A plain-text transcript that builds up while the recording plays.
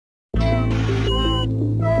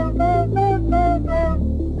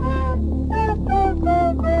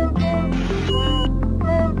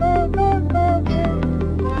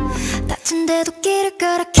다친데도 길을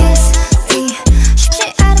걸어 kiss me.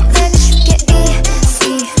 쉽지 않은 내가 쉽게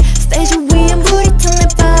easy. 스테이지 위엔 불이 탄 내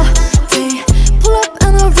body. Pull up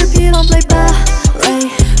and I'll repeat on play ballet.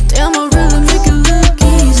 Damn, I really make it look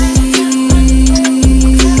easy.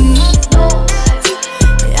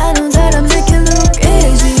 I know that I make it look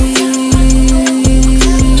easy.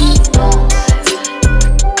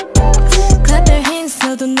 Clap your hands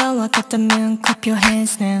너도 너와 같다면 clap your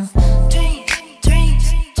hands now.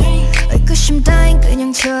 의구심 따윈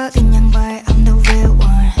그냥 줘 그냥 말 I'm the real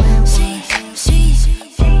one.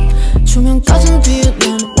 조명 꺼진 뒤에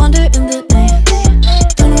난 wander in the night.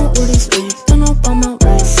 Don't know what is real, don't know about my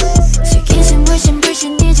race. 시기심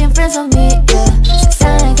불신 이젠 friends of me yeah.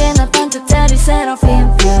 세상에게 나 반짝다리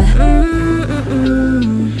SSERAFIM yeah.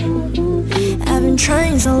 I've been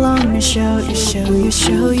trying so long to show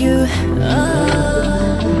you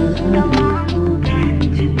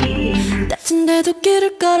다친데도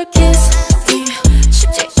길을 걸어 kiss me.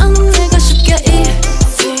 쉽지 않은 내가 쉽게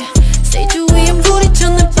easy. Stage 위엔 불이 튀어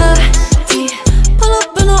내 body. Pull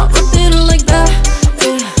up and I'll repeat it like that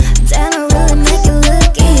yeah. Damn, I really make it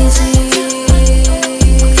look easy.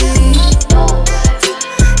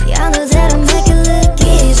 Yeah, I know that I make it look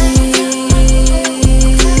easy.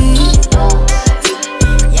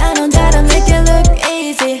 Yeah, I know that I make it look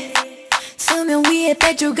easy. 수면 위에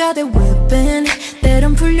백조가 돼 whipping.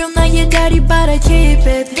 때론 풀려 나의 다리 but I keep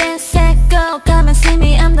it. Get set go come and see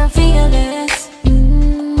me I'm the fearless.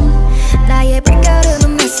 나의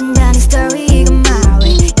발걸음은 매 순간의 story 이건 my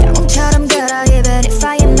way. 영웅처럼 걸어 even if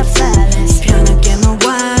I am not flawless. 편하게만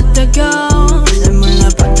왔다고 날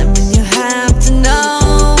몰라봤다면 you have to know.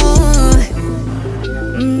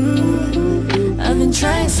 I've been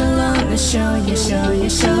trying so long to show you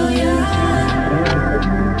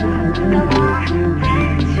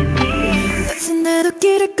다친데도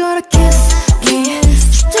길을 걸어 kiss